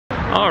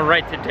All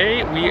right,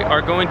 today we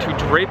are going to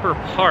Draper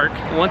Park.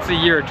 Once a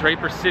year,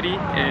 Draper City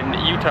in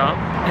Utah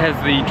has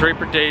the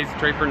Draper Days,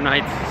 Draper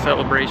Nights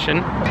celebration.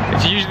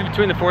 It's usually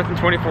between the 4th and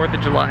 24th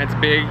of July. It's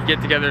big get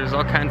together. There's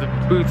all kinds of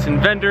booths and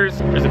vendors.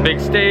 There's a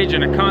big stage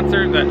and a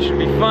concert that should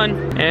be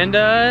fun. And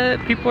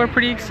people are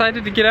pretty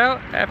excited to get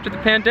out after the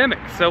pandemic.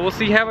 So we'll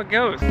see how it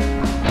goes.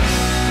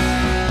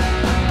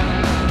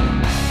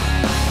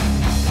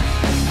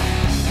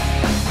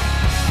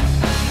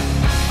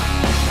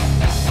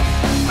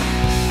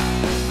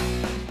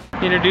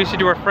 Introduce you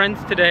to our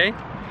friends today.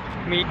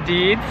 Meet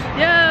Deeds.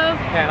 Yo!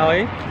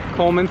 Allie.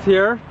 Coleman's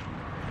here.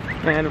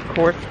 And of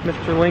course,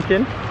 Mr.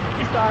 Lincoln.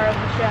 Star of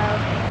the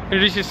show.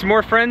 Introduce you to some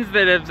more friends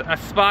that have a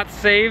spot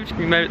saved.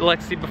 We met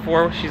Lexi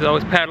before. She's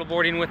always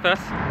paddleboarding with us.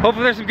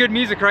 Hopefully there's some good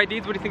music, right,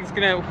 Deeds? What do you think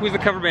is who's the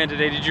cover band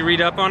today? Did you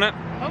read up on it?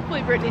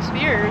 Hopefully Britney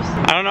Spears.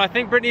 I don't know, I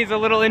think Britney's a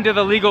little into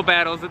the legal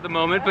battles at the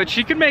moment, but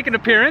she could make an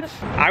appearance.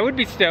 I would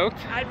be stoked.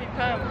 I'd be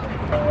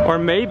pumped. Or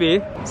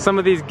maybe some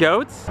of these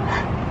goats.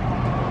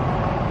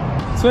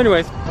 So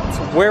anyways, that's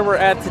where we're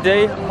at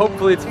today.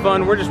 Hopefully it's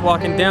fun. We're just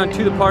walking down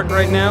to the park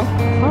right now.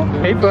 Oh,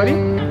 hey buddy.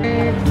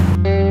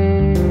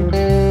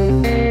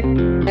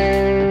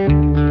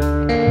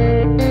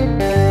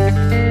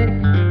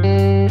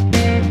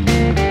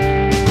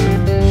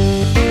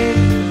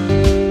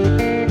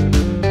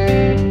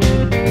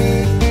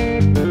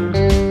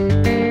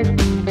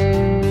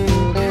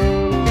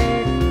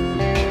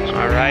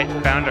 All right,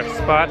 found our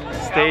spot. The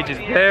stage is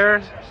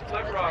there.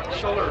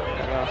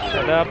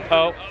 Shut up.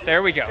 Oh,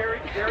 there we go.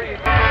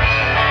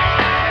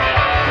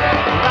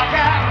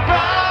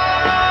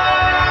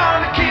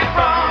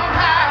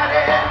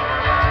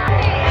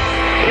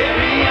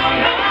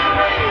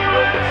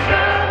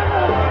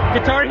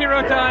 Guitar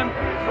Hero time.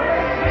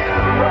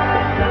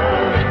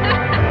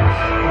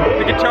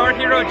 The Guitar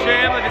Hero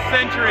jam of the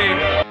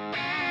century.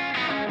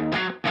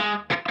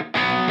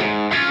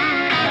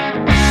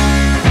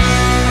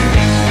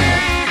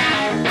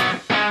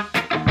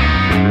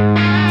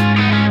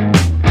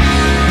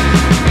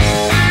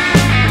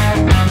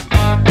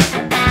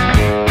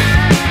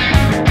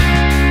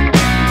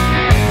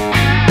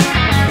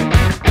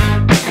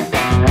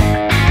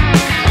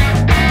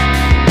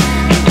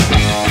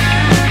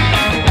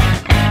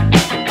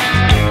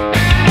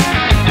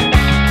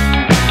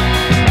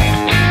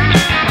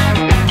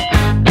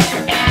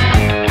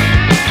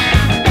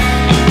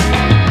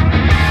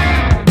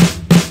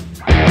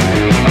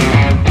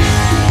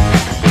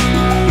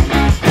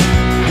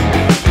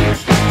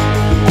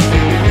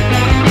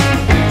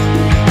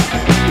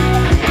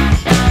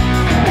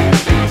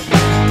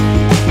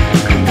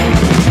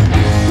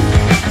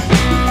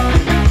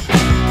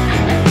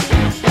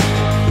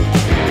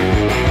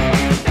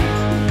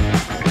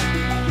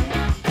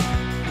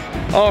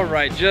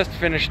 Alright, just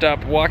finished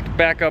up, walked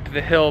back up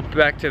the hill,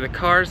 back to the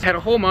cars. Had a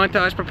whole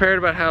montage prepared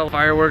about how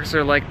fireworks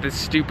are like the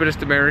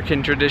stupidest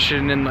American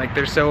tradition and like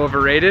they're so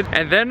overrated.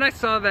 And then I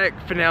saw that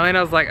finale and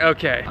I was like,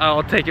 okay,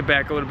 I'll take it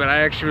back a little bit.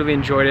 I actually really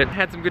enjoyed it.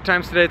 Had some good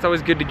times today. It's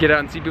always good to get out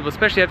and see people,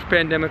 especially after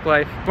pandemic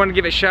life. I want to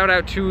give a shout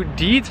out to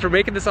Deeds for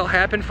making this all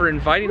happen, for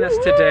inviting us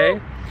today.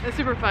 That's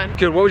super fun.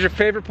 Good, what was your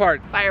favorite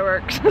part?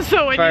 Fireworks.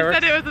 So when you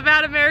said it was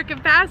about American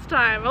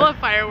pastime, I love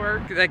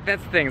fireworks. Like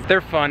that's the thing,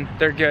 they're fun,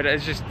 they're good.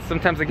 It's just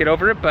sometimes I get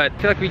over it, but I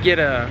feel like we get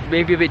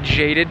maybe a bit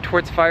jaded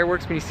towards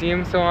fireworks when you see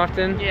them so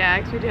often. Yeah,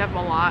 because we do have them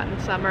a lot in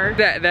the summer.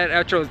 That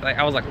outro was like,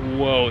 I was like,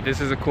 whoa,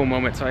 this is a cool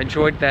moment. So I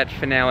enjoyed that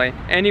finale.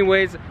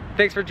 Anyways,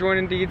 thanks for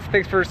joining, Deeds.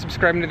 Thanks for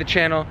subscribing to the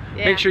channel.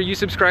 Yeah. Make sure you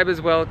subscribe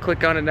as well.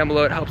 Click on it down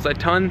below, it helps a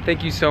ton.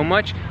 Thank you so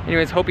much.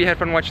 Anyways, hope you had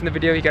fun watching the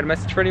video. You got a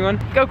message for anyone?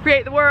 Go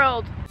create the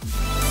world.